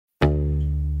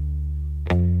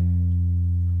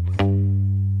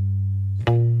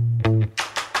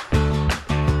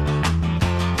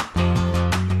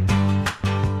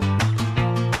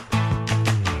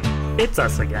It's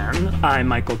us again. I'm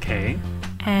Michael K.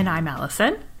 And I'm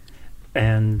Allison.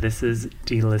 And this is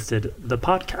Delisted, the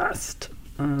podcast.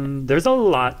 There's a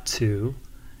lot to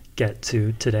get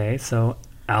to today. So,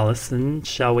 Allison,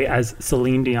 shall we, as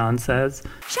Celine Dion says,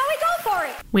 shall we go for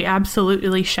it? We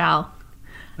absolutely shall.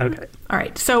 Okay. All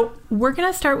right. So we're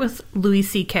going to start with Louis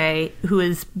C.K., who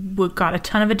has got a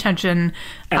ton of attention.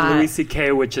 And Louis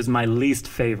C.K., which is my least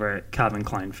favorite Calvin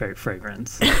Klein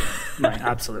fragrance. My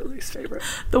absolute least favorite.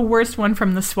 The worst one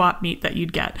from the swap meet that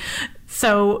you'd get.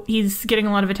 So he's getting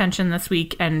a lot of attention this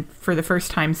week. And for the first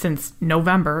time since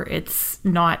November, it's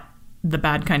not the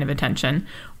bad kind of attention.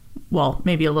 Well,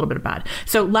 maybe a little bit of bad.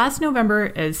 So last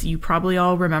November, as you probably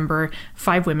all remember,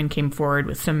 5 women came forward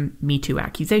with some Me Too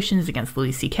accusations against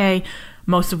Louis C.K.,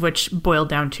 most of which boiled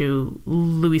down to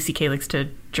Louis C.K. likes to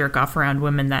jerk off around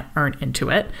women that aren't into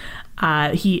it.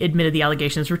 He admitted the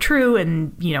allegations were true,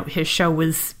 and his show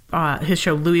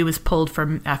Louis was pulled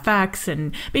from FX,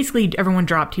 and basically everyone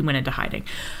dropped. He went into hiding.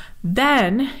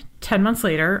 Then 10 months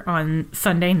later, on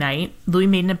Sunday night, Louis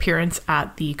made an appearance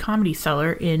at the Comedy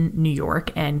Cellar in New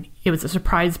York, and it was a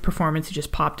surprise performance. He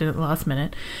just popped in at the last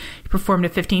minute. He performed a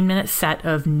 15-minute set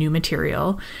of new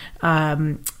material.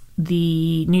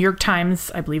 The New York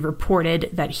Times, I believe, reported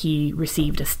that he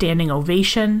received a standing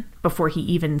ovation before he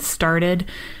even started.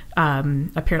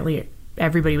 Apparently,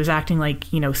 everybody was acting like,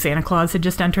 Santa Claus had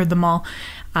just entered the mall.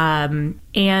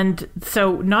 And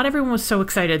so not everyone was so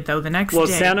excited, though. The next day... Well,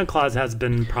 Santa Claus has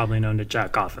been probably known to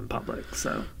jack off in public,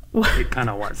 so it kind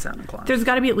of was Santa Claus. There's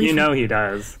got to be at least... he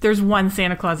does. There's one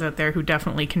Santa Claus out there who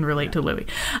definitely can relate to Louis.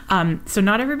 So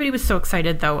not everybody was so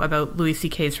excited, though, about Louis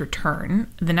C.K.'s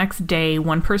return. The next day,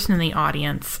 one person in the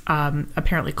audience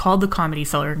apparently called the Comedy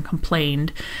Cellar and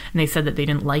complained, and they said that they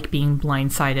didn't like being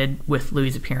blindsided with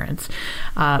Louis' appearance.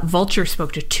 Vulture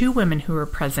spoke to 2 women who were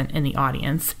present in the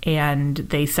audience, and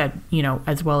they said,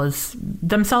 as well as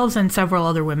themselves and several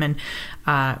other women,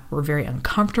 were very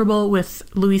uncomfortable with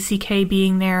Louis C.K.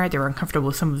 being there. They were uncomfortable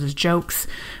with some of his jokes.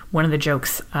 One of the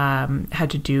jokes had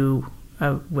to do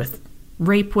with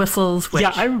rape whistles. Which,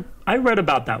 yeah, I read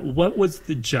about that. What was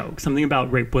the joke? Something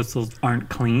about rape whistles aren't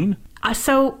clean?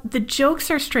 So the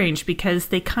jokes are strange because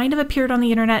they kind of appeared on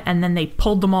the internet and then they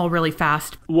pulled them all really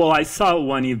fast. Well, I saw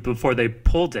one even before they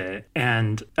pulled it,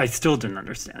 and I still didn't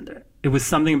understand it. It was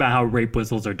something about how rape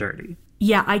whistles are dirty.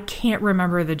 Yeah, I can't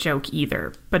remember the joke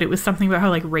either, but it was something about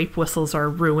how rape whistles are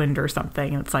ruined or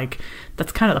something. And it's like,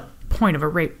 that's kind of the point of a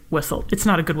rape whistle. It's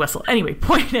not a good whistle. Anyway,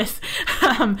 point is,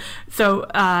 but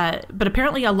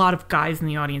apparently a lot of guys in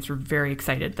the audience were very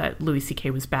excited that Louis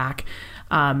C.K. was back.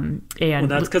 And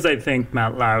that's because I think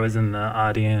Matt Lauer was in the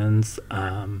audience.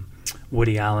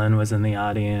 Woody Allen was in the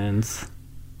audience.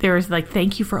 There was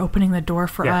thank you for opening the door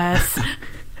for us.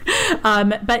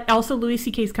 But also Louis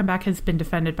C.K.'s comeback has been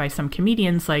defended by some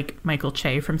comedians like Michael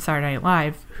Che from Saturday Night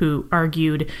Live, who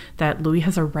argued that Louis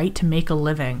has a right to make a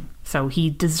living. So he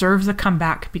deserves a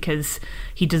comeback because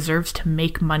he deserves to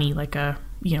make money like a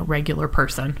regular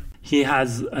person. He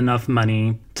has enough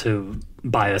money to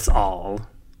buy us all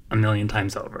a million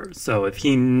times over. So if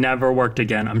he never worked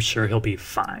again, I'm sure he'll be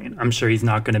fine. I'm sure he's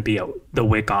not going to be at the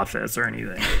WIC office or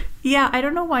anything. Yeah, I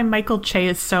don't know why Michael Che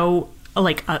is so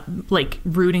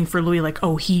rooting for Louis,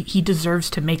 he deserves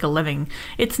to make a living.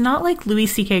 It's not like Louis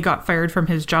C.K. got fired from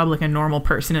his job like a normal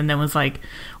person and then was like,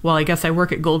 well, I guess I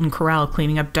work at Golden Corral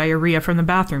cleaning up diarrhea from the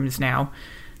bathrooms now.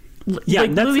 Yeah,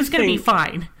 Louis is going to be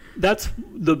fine. That's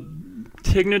the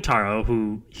Tig Notaro,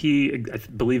 who I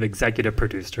believe executive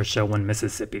produced her show One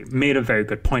Mississippi, made a very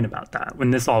good point about that.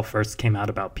 When this all first came out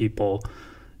about people,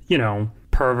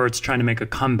 perverts trying to make a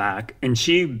comeback. And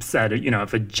she said,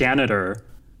 if a janitor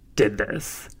did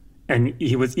this, and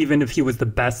even if he was the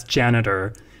best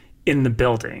janitor in the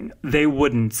building, they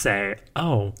wouldn't say,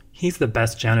 oh, he's the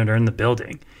best janitor in the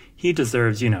building, he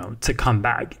deserves to come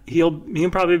back. He'll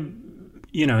probably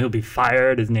he'll be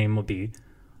fired, his name will be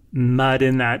mud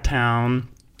in that town.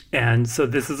 And so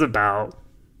this is about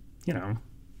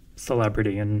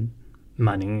celebrity and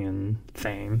money and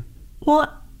fame.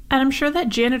 Well, and I'm sure that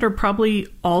janitor probably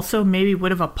also maybe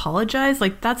would have apologized.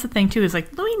 That's the thing, too, is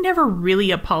Louis never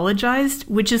really apologized,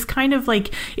 which is kind of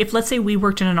like if, let's say, we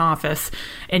worked in an office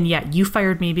and, you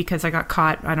fired me because I got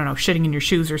caught, I don't know, shitting in your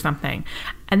shoes or something.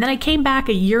 And then I came back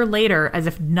a year later as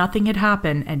if nothing had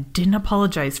happened and didn't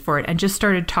apologize for it and just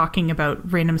started talking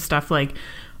about random stuff like,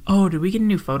 oh, did we get a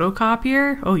new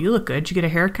photocopier? Oh, you look good. Did you get a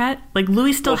haircut?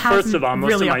 Louis still hasn't first of all, most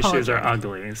really of my apologized. shoes are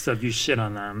ugly, so if you shit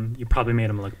on them, you probably made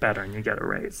them look better and you get a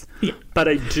raise. Yeah. But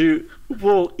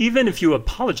even if you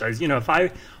apologize,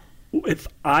 if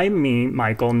me,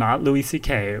 Michael, not Louis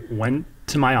C.K., went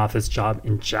to my office job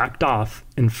and jacked off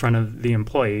in front of the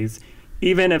employees,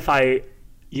 even if I,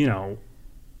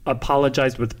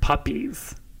 apologized with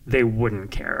puppies, they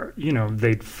wouldn't care.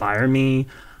 They'd fire me.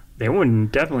 They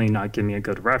wouldn't definitely not give me a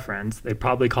good reference. They'd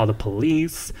probably call the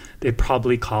police. They'd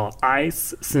probably call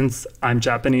ICE. Since I'm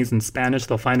Japanese and Spanish,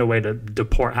 they'll find a way to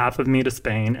deport half of me to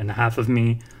Spain and half of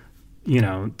me,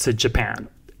 to Japan.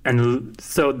 And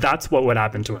so that's what would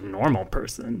happen to a normal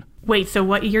person. Wait, so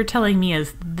what you're telling me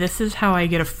is this is how I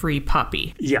get a free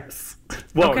puppy? Yes.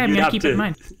 Well, okay, I'm going to keep it in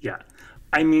mind. Yeah.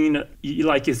 I mean,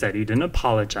 like you said, he didn't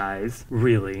apologize,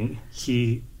 really.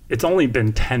 It's only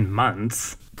been 10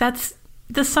 months.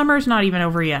 The summer's not even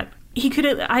over yet. He could.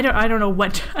 I don't know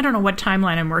what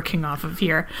timeline I'm working off of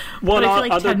here. Well, but I feel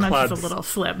like 10 clubs, months is a little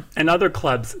slim. And other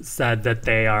clubs said that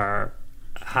they are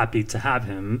happy to have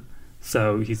him,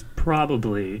 so he's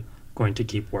probably going to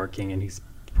keep working, and he's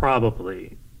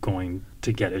probably going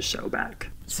to get his show back.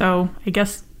 So I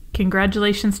guess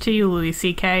congratulations to you, Louis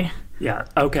C.K. Yeah.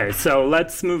 Okay. So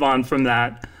let's move on from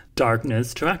that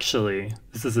darkness to actually,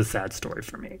 this is a sad story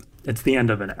for me. It's the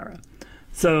end of an era.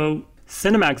 So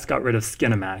Cinemax got rid of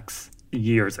Skinemax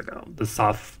years ago, the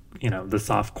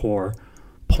softcore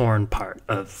porn part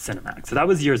of Cinemax. So that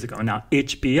was years ago. Now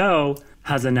HBO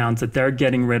has announced that they're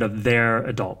getting rid of their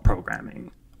adult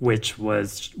programming, which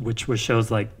was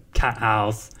shows like Cat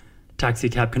House, Taxi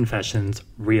Cab Confessions,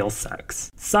 Real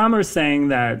Sex. Some are saying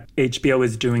that HBO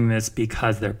is doing this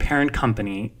because their parent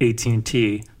company,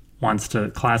 AT&T, wants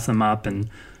to class them up and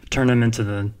turn them into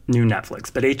the new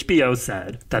Netflix. But HBO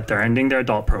said that they're ending their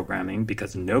adult programming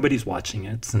because nobody's watching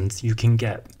it, since you can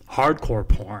get hardcore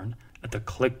porn at the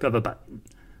click of a button.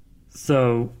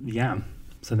 So, yeah.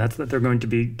 So that's that they're going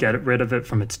to get rid of it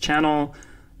from its channel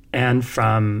and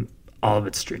from all of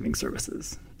its streaming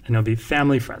services. And it'll be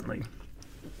family friendly.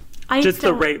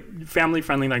 Family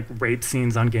friendly, like rape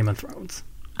scenes on Game of Thrones.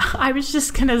 I was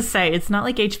just going to say, it's not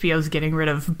like HBO's getting rid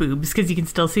of boobs, because you can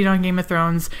still see it on Game of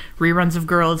Thrones, reruns of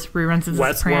Girls, reruns of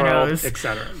The Sopranos,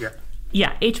 etc. Yeah.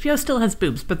 Yeah, HBO still has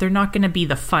boobs, but they're not going to be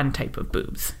the fun type of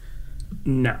boobs.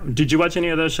 No. Did you watch any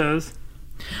of those shows?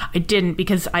 I didn't,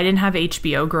 because I didn't have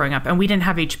HBO growing up, and we didn't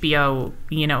have HBO,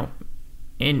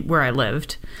 in where I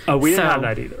lived. Oh, we didn't have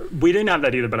that either. We didn't have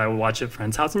that either, but I would watch at a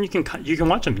friend's house, and you can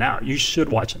watch them now. You should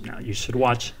watch them now. You should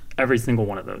watch every single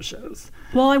one of those shows.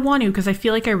 Well, I want to, because I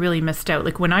feel like I really missed out.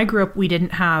 Like when I grew up, we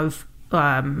didn't have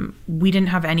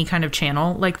any kind of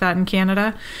channel like that in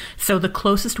Canada. So the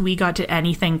closest we got to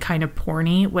anything kind of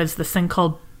porny was this thing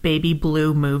called Baby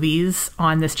Blue Movies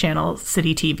on this channel,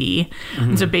 City TV. Mm-hmm.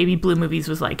 And so Baby Blue Movies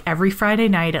was like every Friday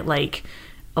night at like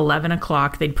 11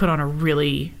 o'clock, they'd put on a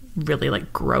really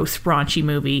like gross raunchy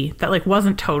movie that like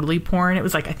wasn't totally porn. It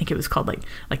was like, I think it was called like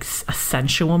a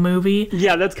sensual movie.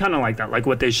 Yeah, that's kind of like that, like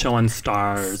what they show on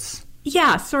Stars.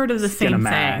 Yeah, sort of the same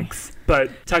thing.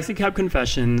 But Taxi Cab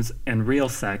Confessions and Real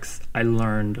Sex, I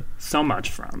learned so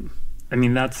much from. I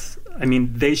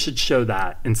mean, they should show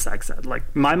that in sex ed.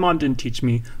 Like, my mom didn't teach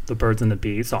me The Birds and the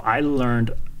Bees, so I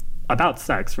learned about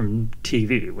sex from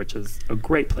TV, which is a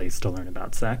great place to learn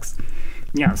about sex.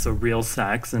 Yeah, so Real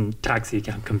Sex and Taxi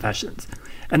Cab Confessions.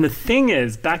 And the thing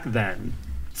is, back then,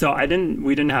 so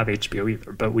we didn't have HBO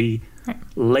either, but we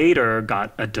later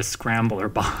got a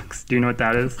Descrambler box. Do you know what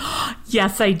that is?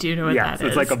 Yes, I do know what that is.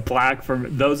 It's like a black, for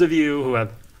those of you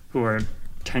who are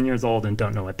 10 years old and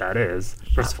don't know what that is,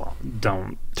 first of all,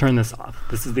 don't turn this off.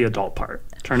 This is the adult part.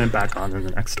 Turn it back on in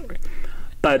the next story.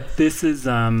 But this is,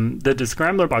 the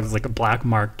Descrambler box is like a black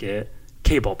market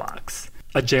cable box,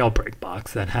 a jailbreak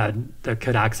box that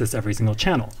could access every single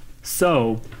channel.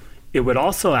 So it would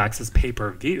also access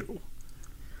pay-per-view.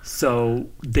 So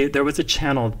there was a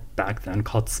channel back then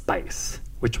called Spice,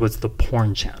 which was the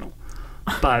porn channel.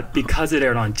 But because it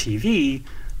aired on TV,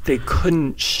 they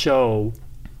couldn't show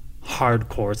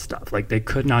hardcore stuff. Like, they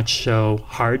could not show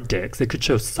hard dicks. They could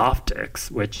show soft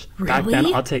dicks, which back then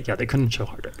they couldn't show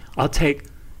hard dick. I'll take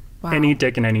any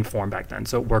dick in any form back then,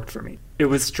 so it worked for me. It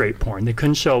was straight porn. They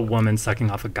couldn't show a woman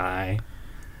sucking off a guy.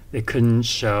 They could just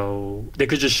show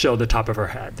the top of her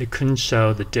head. They couldn't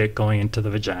show the dick going into the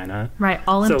vagina. Right,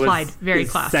 all implied, very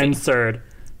classy.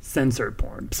 Censored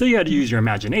porn. So you had to use your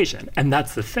imagination. And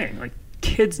that's the thing. Like,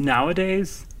 teens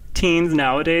nowadays,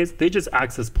 they just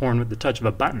access porn with the touch of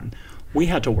a button. We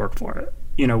had to work for it.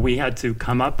 We had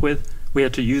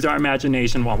to use our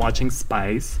imagination while watching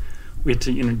Spice. We had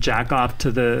to, jack off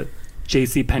to the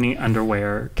JCPenney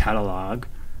underwear catalog.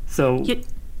 So...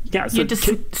 Yeah, so you had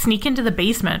to sneak into the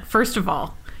basement, first of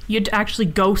all. You had to actually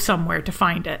go somewhere to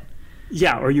find it.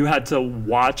 Yeah, or you had to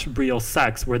watch Real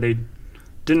Sex, where they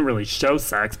didn't really show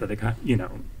sex, but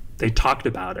they talked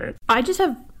about it. I just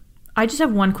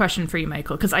have one question for you,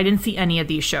 Michael, because I didn't see any of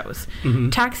these shows.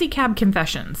 Mm-hmm. Taxi Cab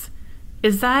Confessions.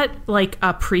 Is that like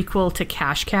a prequel to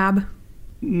Cash Cab?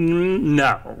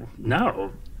 No.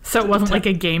 So it wasn't like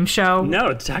a game show?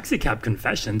 No, Taxi Cab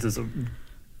Confessions is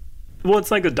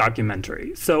it's like a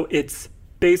documentary. So it's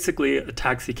basically a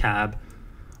taxi cab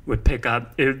would pick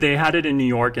up. They had it in New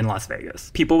York and Las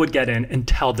Vegas. People would get in and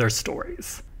tell their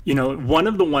stories. You know, one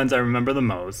of the ones I remember the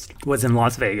most was in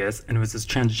Las Vegas, and it was this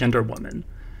transgender woman.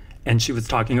 And she was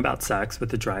talking about sex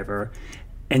with the driver.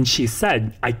 And she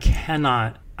said, I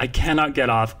cannot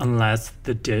get off unless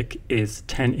the dick is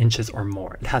 10 inches or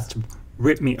more. It has to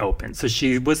rip me open. So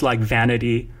she was like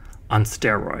Vanity on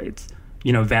steroids.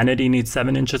 You know, Vanity needs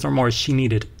 7 inches or more. She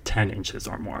needed 10 inches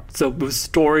or more. So it was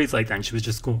stories like that. And she was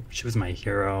just cool. She was my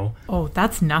hero. Oh,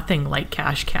 that's nothing like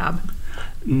Cash Cab.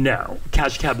 No.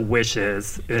 Cash Cab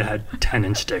wishes it had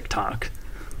 10-inch dick talk.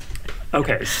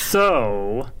 Okay,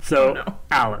 so Oh, no.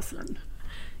 Allison.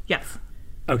 Yes.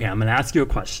 Okay, I'm going to ask you a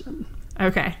question.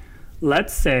 Okay.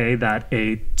 Let's say that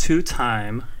a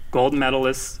 2-time gold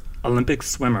medalist Olympic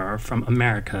swimmer from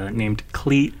America named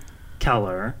Cleet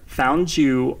Keller found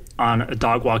you on a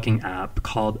dog walking app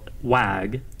called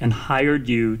WAG and hired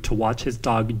you to watch his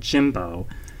dog Jimbo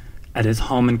at his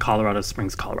home in Colorado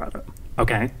Springs, Colorado.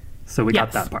 Okay? So we got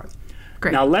Yes. that part.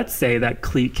 Great. Now let's say that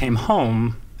Cleet came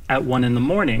home at 1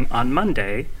 a.m. on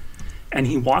Monday and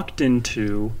he walked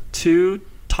into 2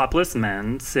 topless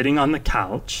men sitting on the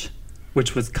couch,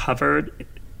 which was covered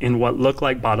in what looked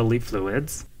like bodily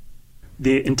fluids.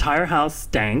 The entire house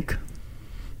stank,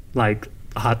 like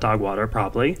hot dog water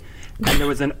probably, and there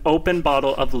was an open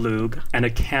bottle of lube and a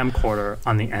camcorder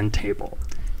on the end table.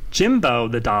 Jimbo,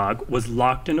 the dog, was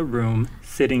locked in a room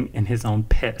sitting in his own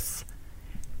piss.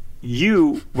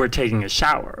 You were taking a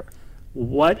shower.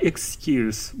 What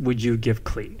excuse would you give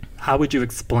Cleet? How would you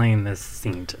explain this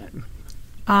scene to him?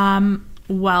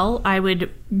 Well, I would,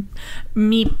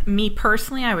 me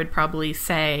personally, I would probably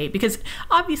say, because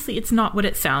obviously it's not what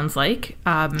it sounds like.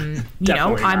 I'm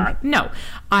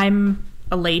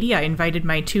a lady. I invited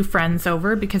my 2 friends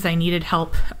over because I needed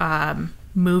help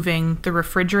moving the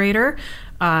refrigerator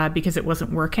because it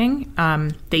wasn't working.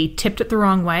 They tipped it the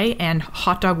wrong way and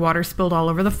hot dog water spilled all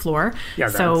over the floor.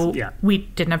 We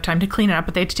didn't have time to clean it up,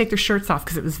 but they had to take their shirts off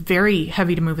because it was very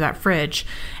heavy to move that fridge.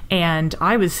 And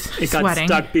I was sweating. It got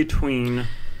stuck between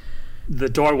the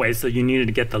doorway, so you needed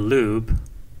to get the lube.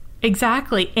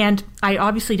 Exactly. And I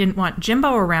obviously didn't want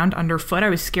Jimbo around underfoot. I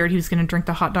was scared he was going to drink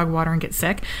the hot dog water and get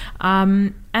sick.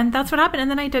 And that's what happened.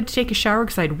 And then I had to take a shower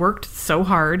because I'd worked so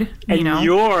hard.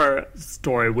 Your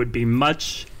story would be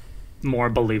much more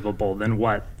believable than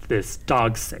what this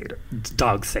dog satyr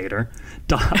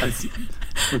does.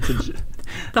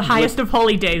 The highest of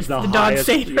holy days, the dog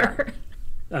satyr. Yeah,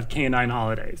 of canine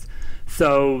holidays.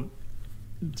 So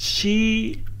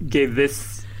she gave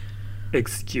this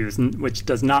excuse, which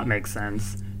does not make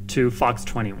sense, to Fox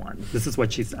 21. This is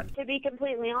what she said. To be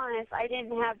completely honest, I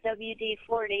didn't have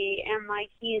WD-40 and my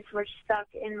keys were stuck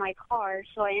in my car,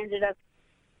 so I ended up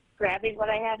grabbing what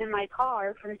I had in my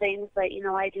car from things that,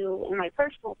 I do in my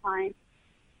personal time,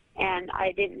 and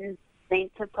I didn't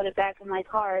think to put it back in my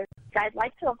car. I'd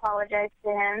like to apologize to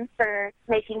him for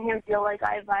making him feel like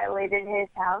I violated his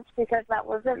house because that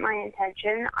wasn't my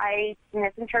intention. I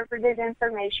misinterpreted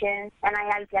information, and I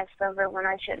had guests over when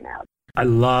I shouldn't have. I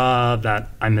love that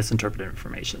I misinterpreted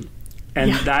information.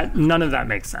 And that none of that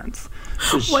makes sense.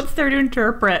 So what's there to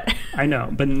interpret? I know,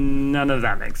 but none of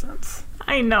that makes sense.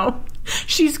 I know.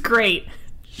 She's great.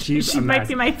 She might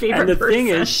be my favorite person. And the thing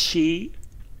is,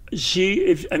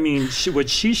 what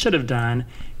she should have done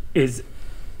is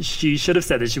she should have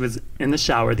said that she was in the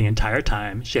shower the entire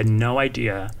time. She had no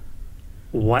idea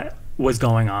what was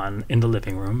going on in the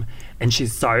living room. And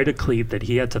she's sorry to Cleet that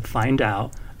he had to find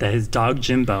out that his dog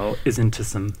Jimbo is into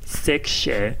some sick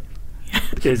shit,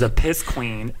 is a piss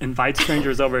queen, invites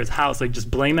strangers over his house. Like,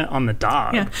 just blame it on the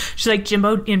dog. Yeah. She's like,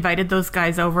 Jimbo invited those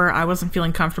guys over. I wasn't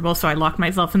feeling comfortable, so I locked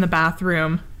myself in the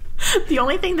bathroom. The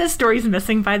only thing this story's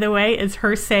missing, by the way, is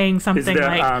her saying something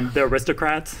like... the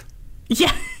aristocrats?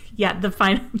 Yeah. Yeah, the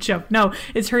final joke. No,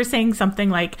 it's her saying something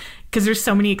like, because there's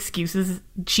so many excuses.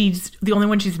 The only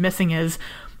one she's missing is,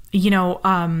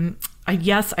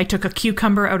 yes, I took a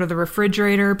cucumber out of the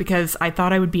refrigerator because I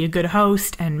thought I would be a good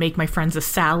host and make my friends a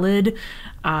salad.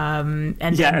 And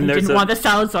he didn't want the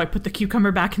salad, so I put the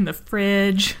cucumber back in the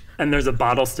fridge. And there's a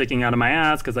bottle sticking out of my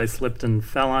ass because I slipped and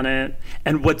fell on it.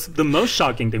 And what's the most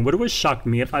shocking thing, what would shock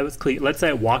me if I was Cleet? Let's say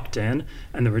I walked in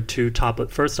and there were 2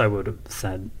 topless. First, I would have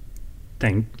said,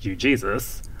 thank you,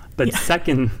 Jesus. But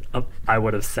second, I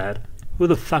would have said, who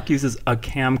the fuck uses a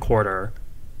camcorder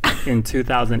in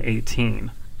 2018?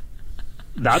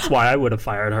 That's why I would have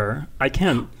fired her. I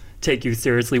can't take you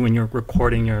seriously when you're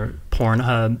recording your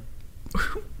Pornhub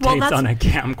Well, tapes on a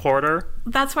camcorder.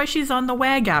 That's why she's on the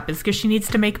WAG app, is because she needs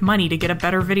to make money to get a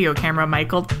better video camera,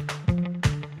 Michael.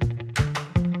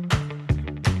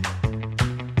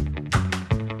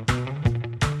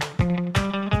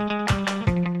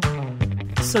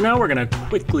 So now we're going to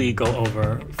quickly go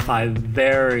over 5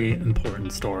 very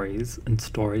important stories, and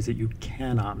stories that you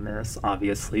cannot miss,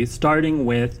 obviously, starting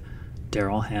with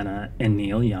Daryl Hannah and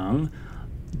Neil Young.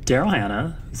 Daryl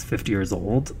Hannah, who's 50 years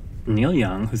old, Neil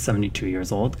Young, who's 72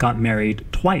 years old, got married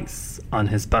twice on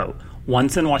his boat.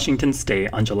 Once in Washington State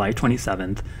on July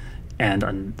 27th, and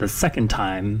on the second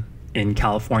time in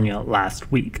California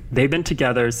last week. They've been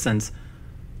together since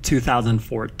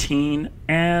 2014,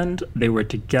 and they were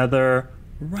together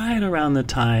right around the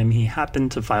time he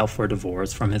happened to file for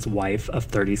divorce from his wife of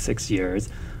 36 years,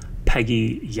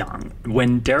 Peggy Young.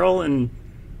 When Daryl and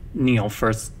Neil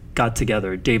first got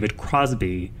together, David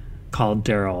Crosby called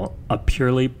Daryl a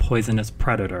purely poisonous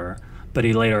predator, but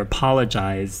he later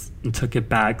apologized and took it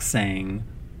back, saying,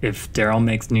 if Daryl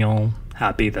makes Neil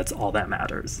happy, that's all that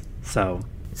matters. So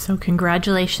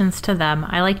congratulations to them.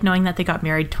 I like knowing that they got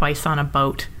married twice on a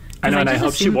boat. I know, and I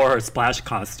hope she wore her splash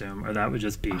costume, or that would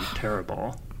just be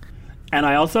terrible. And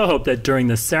I also hope that during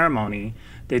the ceremony,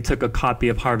 they took a copy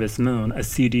of Harvest Moon, a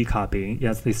CD copy,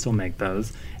 yes, they still make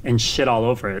those, and shit all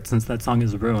over it, since that song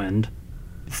is ruined.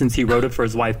 Since he wrote it for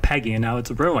his wife, Peggy, and now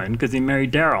it's ruined because he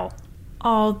married Daryl.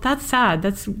 Oh, that's sad.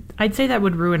 I'd say that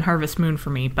would ruin Harvest Moon for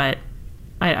me, but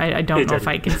I don't know if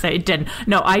I can say it didn't.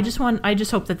 No, I just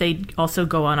hope that they also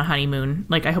go on a honeymoon.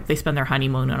 Like, I hope they spend their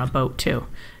honeymoon on a boat too,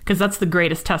 because that's the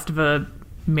greatest test of a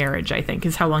marriage, I think,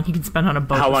 is how long you can spend on a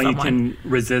boat. How long with someone. You can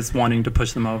resist wanting to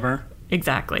push them over.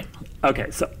 Exactly. Okay,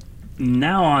 so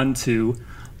now on to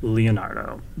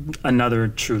Leonardo, another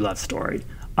true love story.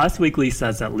 Us Weekly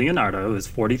says that Leonardo is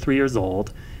 43 years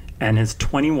old, and his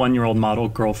 21-year-old model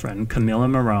girlfriend, Camila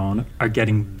Marone, are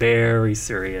getting very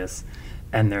serious,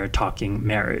 and they're talking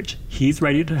marriage. He's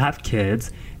ready to have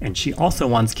kids, and she also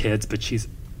wants kids, but she's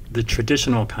the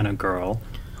traditional kind of girl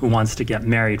who wants to get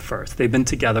married first. They've been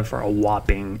together for a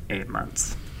whopping 8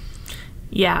 months.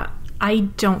 Yeah, I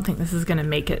don't think this is going to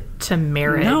make it to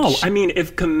marriage. No, I mean,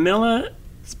 if Camilla's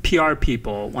PR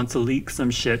people wants to leak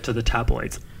some shit to the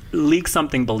tabloids, leak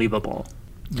something believable.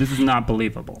 This is not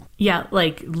believable. Yeah,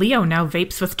 like Leo now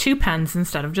vapes with 2 pens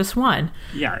instead of just 1.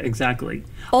 Yeah, exactly.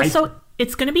 Also,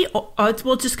 it's going to be,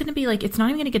 just going to be like, it's not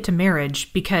even going to get to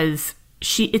marriage because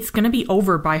it's going to be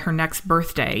over by her next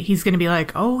birthday. He's going to be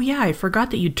like, oh yeah, I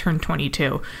forgot that you'd turned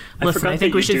 22. Listen, I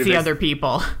think we should see other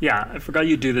people. Yeah, I forgot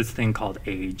you do this thing called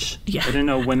age. Yeah. I didn't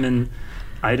know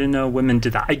women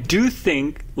did that. I do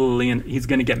think he's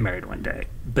going to get married one day,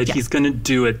 but he's going to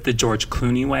do it the George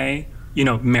Clooney way,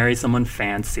 marry someone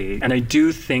fancy. And I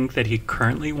do think that he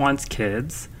currently wants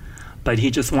kids, but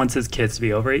he just wants his kids to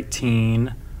be over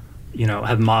 18,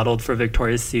 have modeled for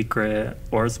Victoria's Secret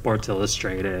or Sports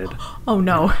Illustrated. Oh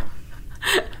no.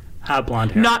 Have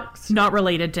blonde hair. Not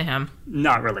related to him.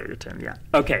 Not related to him, yeah.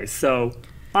 Okay, so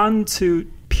on to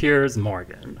Piers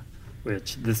Morgan,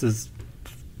 which this is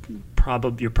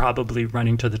you're probably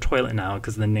running to the toilet now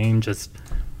because the name just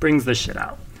brings the shit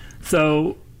out.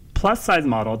 So plus-size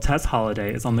model Tess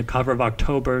Holliday is on the cover of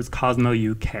October's Cosmo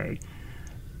UK.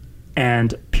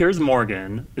 And Piers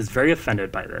Morgan is very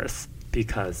offended by this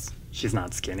because she's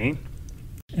not skinny.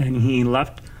 And he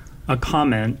left a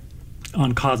comment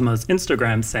on Cosmo's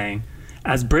Instagram saying,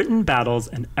 as Britain battles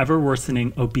an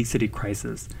ever-worsening obesity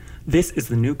crisis, this is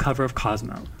the new cover of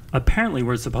Cosmo. Apparently,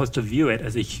 we're supposed to view it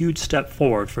as a huge step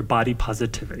forward for body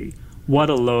positivity. What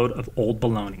a load of old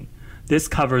baloney. This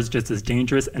cover is just as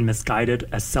dangerous and misguided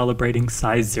as celebrating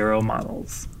size 0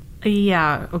 models.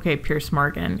 Yeah, okay, Piers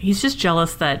Morgan. He's just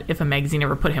jealous that if a magazine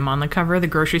ever put him on the cover, the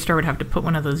grocery store would have to put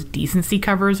one of those decency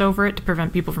covers over it to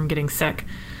prevent people from getting sick.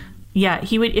 Yeah,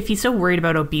 he would. If he's so worried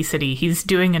about obesity, he's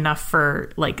doing enough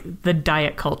for like the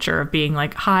diet culture of being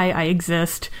like, "Hi, I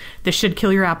exist. This should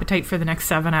kill your appetite for the next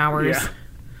 7 hours." Yeah.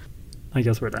 I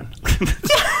guess we're done.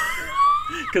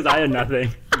 Because I had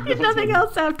nothing. I had nothing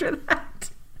else after that.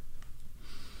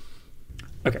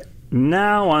 Okay,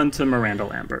 now on to Miranda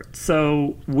Lambert.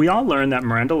 So we all learned that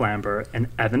Miranda Lambert and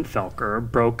Evan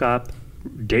Felker broke up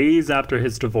days after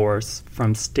his divorce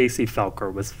from Stacey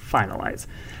Felker was finalized.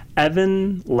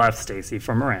 Evan left Stacey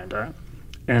for Miranda,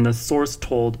 and a source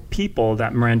told People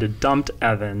that Miranda dumped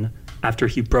Evan after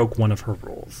he broke one of her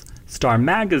rules. Star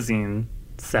Magazine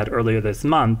said earlier this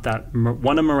month that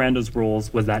one of Miranda's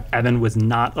rules was that Evan was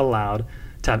not allowed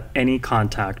to have any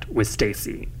contact with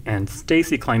Stacey, and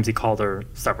Stacey claims he called her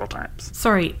several times.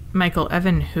 Sorry, Michael,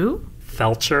 Evan who?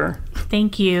 Felcher.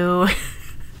 Thank you.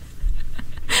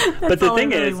 But the all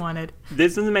thing I really is, wanted.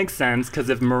 this doesn't make sense because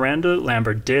if Miranda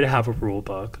Lambert did have a rule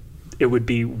book, it would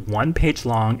be 1 page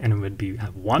long and it would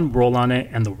have one rule on it,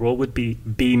 and the rule would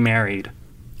be married.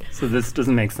 So this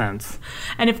doesn't make sense.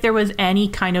 And if there was any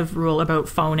kind of rule about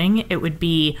phoning, it would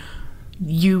be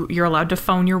you're allowed to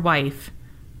phone your wife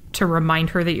to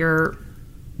remind her that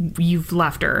you've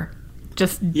left her.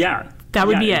 Just that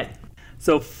would be it.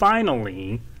 So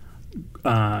finally,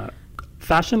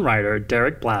 fashion writer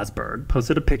Derek Blasberg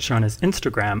posted a picture on his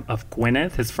Instagram of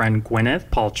his friend Gwyneth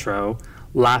Paltrow,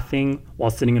 laughing while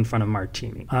sitting in front of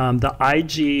Martini. The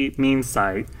IG meme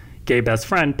site, Gay Best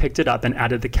Friend, picked it up and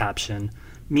added the caption,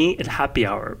 "Me at happy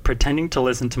hour, pretending to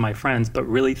listen to my friends but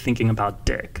really thinking about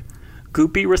dick."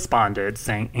 Goopy responded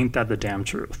saying, "Ain't that the damn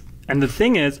truth?" And the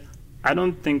thing is, I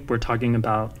don't think we're talking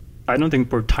about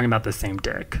the same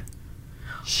dick.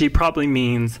 She probably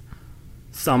means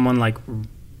someone like,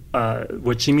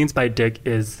 what she means by dick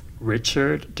is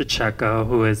Richard DiCecco,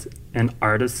 who is an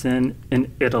artisan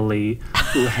in Italy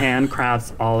who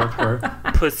handcrafts all of her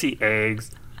pussy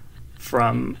eggs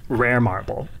from rare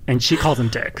marble. And she calls him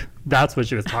dick. That's what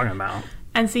she was talking about.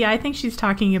 And see, I think she's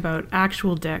talking about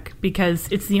actual dick because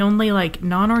it's the only like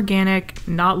non-organic,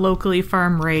 not locally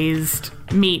farm raised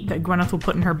meat that Gwyneth will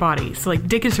put in her body. So like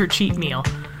dick is her cheat meal.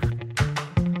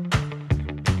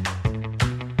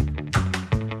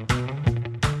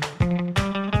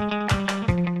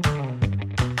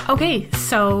 Okay,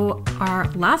 so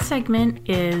our last segment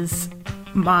is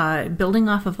building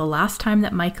off of the last time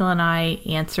that Michael and I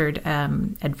answered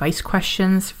advice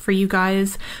questions for you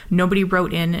guys. Nobody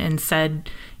wrote in and said,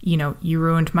 you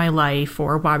ruined my life,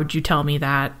 or why would you tell me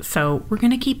that? So we're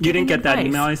going to keep You didn't get advice. that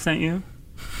email I sent you?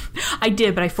 I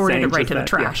did, but I forwarded it right to the that,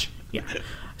 trash. Yeah.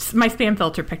 My spam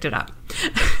filter picked it up.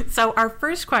 So our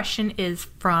first question is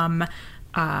from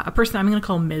a person I'm going to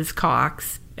call Ms.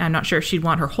 Cox. I'm not sure if she'd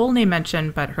want her whole name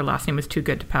mentioned, but her last name was too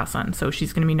good to pass on. So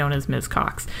she's going to be known as Ms.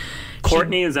 Cox.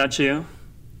 Courtney, is that you?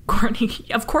 Courtney.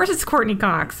 Of course it's Courtney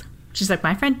Cox. She's like,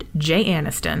 my friend Jay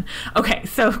Aniston. Okay,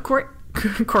 so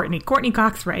Courtney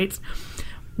Cox writes,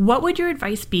 what would your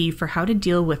advice be for how to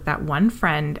deal with that one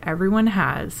friend everyone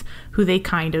has who they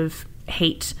kind of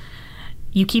hate?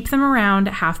 You keep them around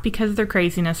half because their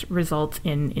craziness results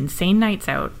in insane nights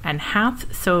out, and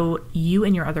half so you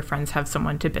and your other friends have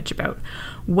someone to bitch about.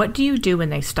 What do you do when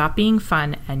they stop being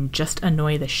fun and just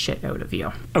annoy the shit out of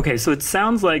you? Okay, so it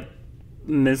sounds like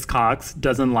Ms. Cox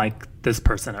doesn't like this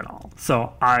person at all.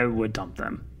 So I would dump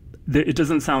them. It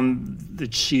doesn't sound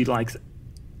that she likes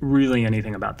really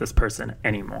anything about this person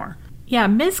anymore. Yeah,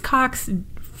 Ms. Cox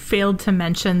failed to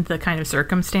mention the kind of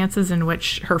circumstances in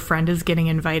which her friend is getting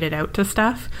invited out to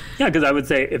stuff. Yeah, because I would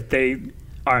say if they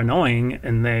are annoying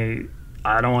and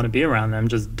I don't want to be around them,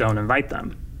 just don't invite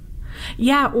them.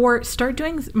 Yeah, or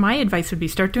my advice would be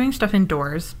start doing stuff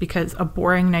indoors, because a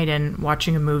boring night in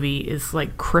watching a movie is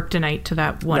like kryptonite to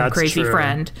that one crazy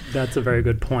friend. That's a very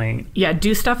good point. Yeah,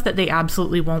 do stuff that they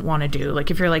absolutely won't want to do.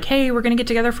 Like if you're like, hey, we're going to get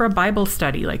together for a Bible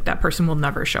study, like that person will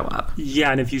never show up.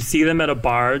 Yeah, and if you see them at a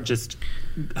bar, just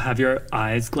have your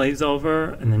eyes glaze over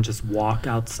and then just walk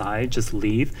outside, just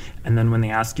leave. And then when they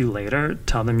ask you later,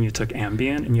 tell them you took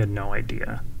Ambien and you had no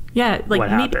idea. Yeah, like what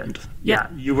happened. Yeah,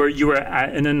 you were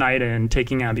in a night in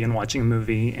taking Ambien, watching a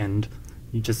movie, and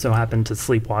you just so happened to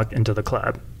sleepwalk into the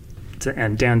club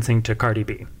and dancing to Cardi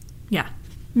B. Yeah,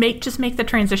 make the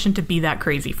transition to be that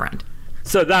crazy friend.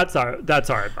 So that's our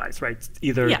advice, right?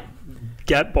 Either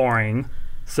get boring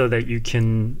so that you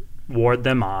can ward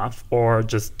them off, or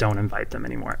just don't invite them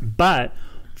anymore. But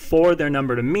forward their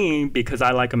number to me, because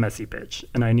I like a messy bitch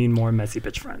and I need more messy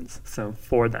bitch friends. So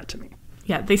forward that to me.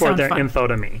 Yeah, they sound fun. Or their fun. info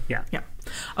to me. Yeah. Yeah.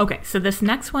 Okay, so this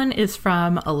next one is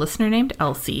from a listener named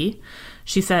Elsie.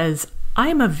 She says,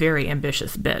 I'm a very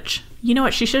ambitious bitch. You know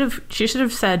what? She should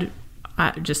have said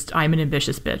I'm an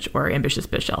ambitious bitch, or ambitious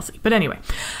bitch Elsie. But anyway,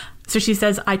 so she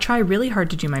says, I try really hard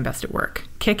to do my best at work,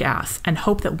 kick ass, and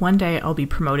hope that one day I'll be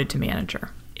promoted to manager.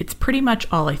 It's pretty much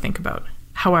all I think about.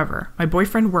 However, my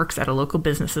boyfriend works at a local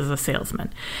business as a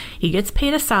salesman. He gets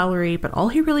paid a salary, but all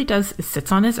he really does is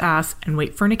sits on his ass and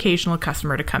wait for an occasional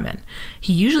customer to come in.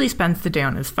 He usually spends the day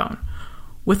on his phone.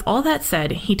 With all that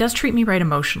said, he does treat me right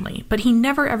emotionally, but he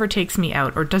never ever takes me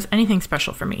out or does anything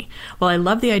special for me. While I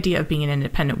love the idea of being an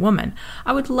independent woman,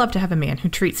 I would love to have a man who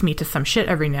treats me to some shit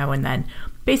every now and then.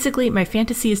 Basically, my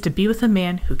fantasy is to be with a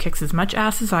man who kicks as much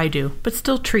ass as I do, but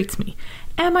still treats me.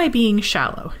 Am I being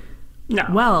shallow? No.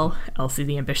 Well, Elsie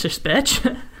the ambitious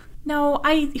bitch. No,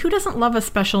 who doesn't love a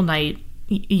special night,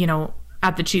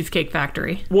 at the Cheesecake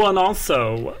Factory? Well, and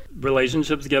also,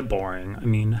 relationships get boring. I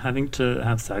mean, having to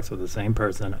have sex with the same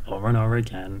person over and over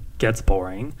again gets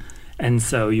boring. And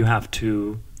so you have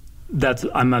to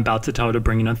I'm about to tell her to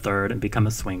bring in a third and become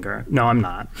a swinger. No, I'm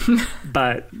not.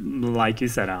 But like you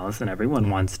said, Allison, everyone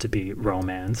wants to be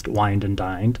romanced, wined and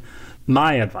dined.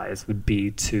 My advice would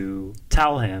be to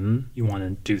tell him you want to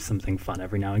do something fun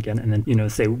every now and again, and then,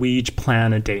 say we each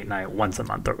plan a date night once a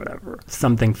month or whatever.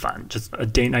 Something fun. Just a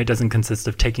date night doesn't consist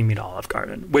of taking me to Olive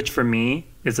Garden, which for me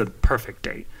is a perfect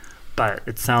date. But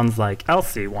it sounds like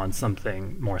Elsie wants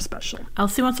something more special.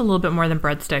 Elsie wants a little bit more than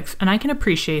breadsticks, and I can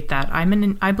appreciate that.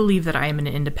 I believe that I am an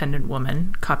independent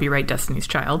woman, copyright Destiny's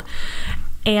Child,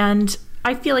 and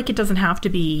I feel like it doesn't have to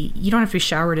be, you don't have to be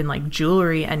showered in like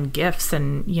jewelry and gifts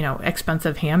and,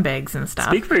 expensive handbags and stuff.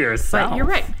 Speak for yourself. But you're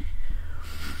right.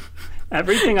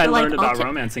 Everything I learned about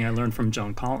romancing, I learned from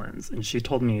Joan Collins, and she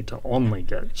told me to only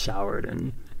get showered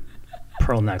in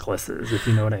pearl necklaces, if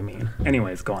you know what I mean.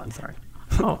 Anyways, go on, sorry.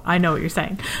 Oh, I know what you're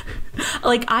saying.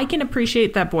 I can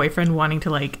appreciate that boyfriend wanting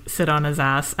to sit on his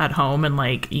ass at home and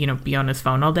be on his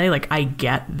phone all day. I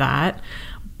get that.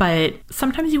 But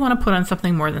sometimes you want to put on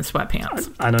something more than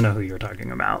sweatpants. I don't know who you're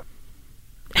talking about.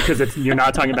 Because you're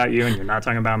not talking about you and you're not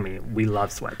talking about me. We love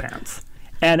sweatpants.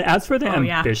 And as for the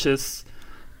ambitious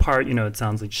part, it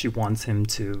sounds like she wants him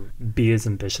to be as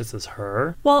ambitious as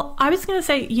her. Well, I was going to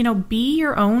say, be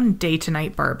your own day to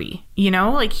night Barbie. He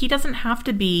doesn't have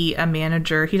to be a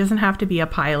manager. He doesn't have to be a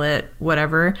pilot,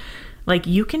 whatever.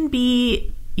 You can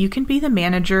be the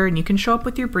manager and you can show up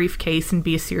with your briefcase and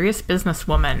be a serious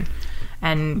businesswoman.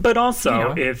 But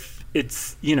also, if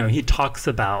it's, he talks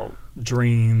about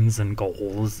dreams and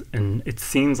goals, and it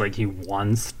seems like he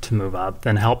wants to move up,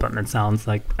 then help him. It sounds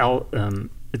like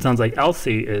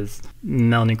Elsie is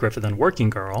Melanie Griffith,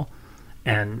 working girl,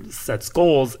 and sets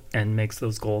goals and makes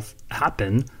those goals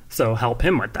happen. So help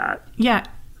him with that. Yeah.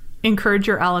 Encourage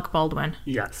your Alec Baldwin.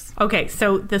 Yes. Okay,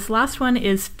 so this last one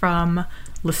is from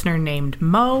listener named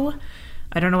Mo.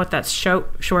 I don't know what that's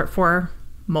short for.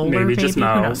 Molar, maybe just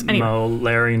Mo. Who knows? Anyway, Mo,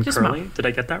 Larry, and Curly. Mo. Did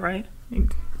I get that right?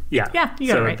 Yeah, you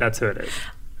got it right. That's who it is.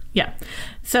 Yeah.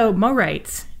 So Mo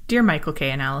writes, Dear Michael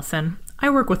K. and Allison, I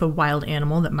work with a wild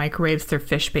animal that microwaves their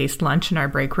fish-based lunch in our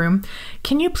break room.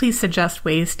 Can you please suggest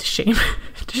ways to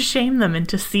shame them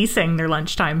into ceasing their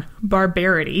lunchtime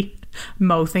barbarity?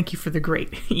 Mo, thank you for the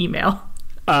great email.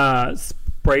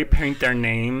 Spray paint their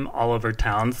name all over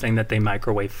town saying that they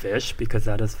microwave fish, because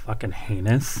that is fucking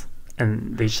heinous.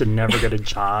 And they should never get a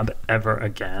job ever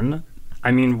again. I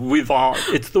mean,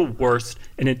 it's the worst,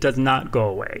 and it does not go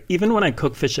away. Even when I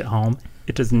cook fish at home,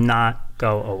 it does not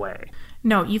go away.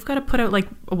 No, you've got to put out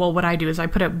what I do is I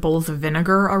put out bowls of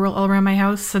vinegar all around my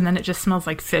house, and then it just smells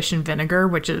like fish and vinegar,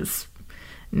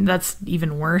 that's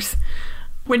even worse.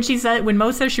 When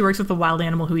Mo says she works with a wild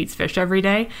animal who eats fish every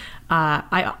day,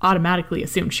 I automatically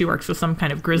assume she works with some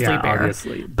kind of grizzly bear.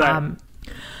 Obviously. But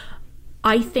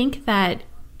I think that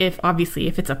if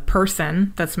it's a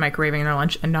person that's microwaving their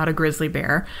lunch and not a grizzly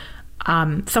bear,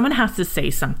 someone has to say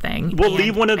something. Well,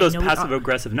 leave one of those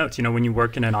passive-aggressive notes. When you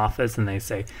work in an office and they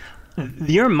say,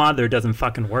 your mother doesn't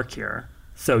fucking work here,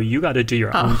 so you got to do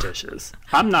your own dishes.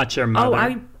 I'm not your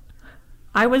mother.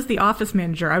 I was the office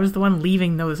manager. I was the one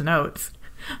leaving those notes.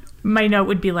 My note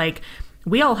would be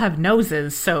we all have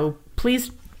noses, so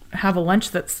please have a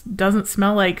lunch that doesn't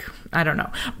smell like, I don't know.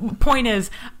 Point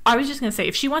is, I was just going to say,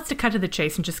 if she wants to cut to the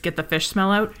chase and just get the fish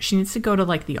smell out, she needs to go to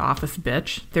the office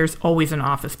bitch. There's always an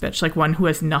office bitch, one who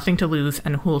has nothing to lose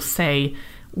and who'll say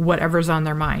whatever's on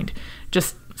their mind.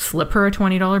 Just slip her a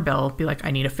 $20 bill, be like,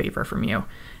 I need a favor from you.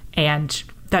 And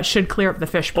that should clear up the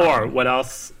fish problem. Or what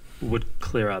else would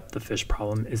clear up the fish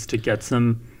problem is to get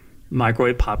some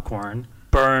microwave popcorn,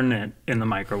 burn it in the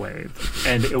microwave,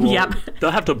 and it will. Yep.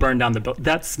 They'll have to burn down the building.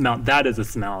 That is a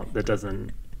smell that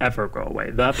doesn't ever go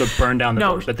away. They'll have to burn down the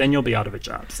building, but then you'll be out of a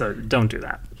job. So don't do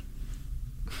that.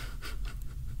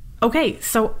 Okay,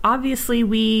 so obviously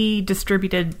we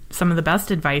distributed some of the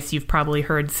best advice you've probably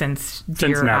heard since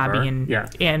Dear Abby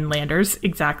and Landers.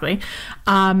 Exactly.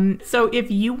 So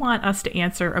if you want us to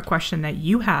answer a question that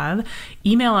you have,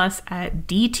 email us at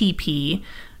DTP,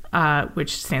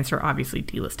 which stands for obviously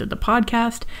Delisted the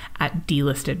Podcast, at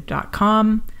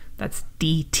delisted.com. That's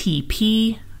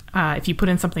DTP. If you put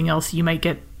in something else, you might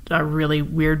get a really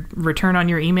weird return on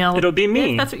your email. It'll be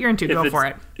me. If that's what you're into, go for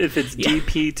it. If it's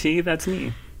DPT, that's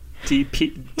me.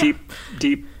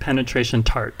 Deep penetration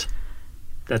tart.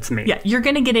 That's me. Yeah, you're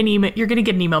gonna get an email. You're gonna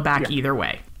get an email back either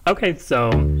way. Okay,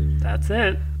 so that's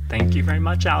it. Thank you very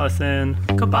much, Allison.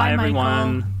 Goodbye,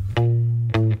 everyone. Michael.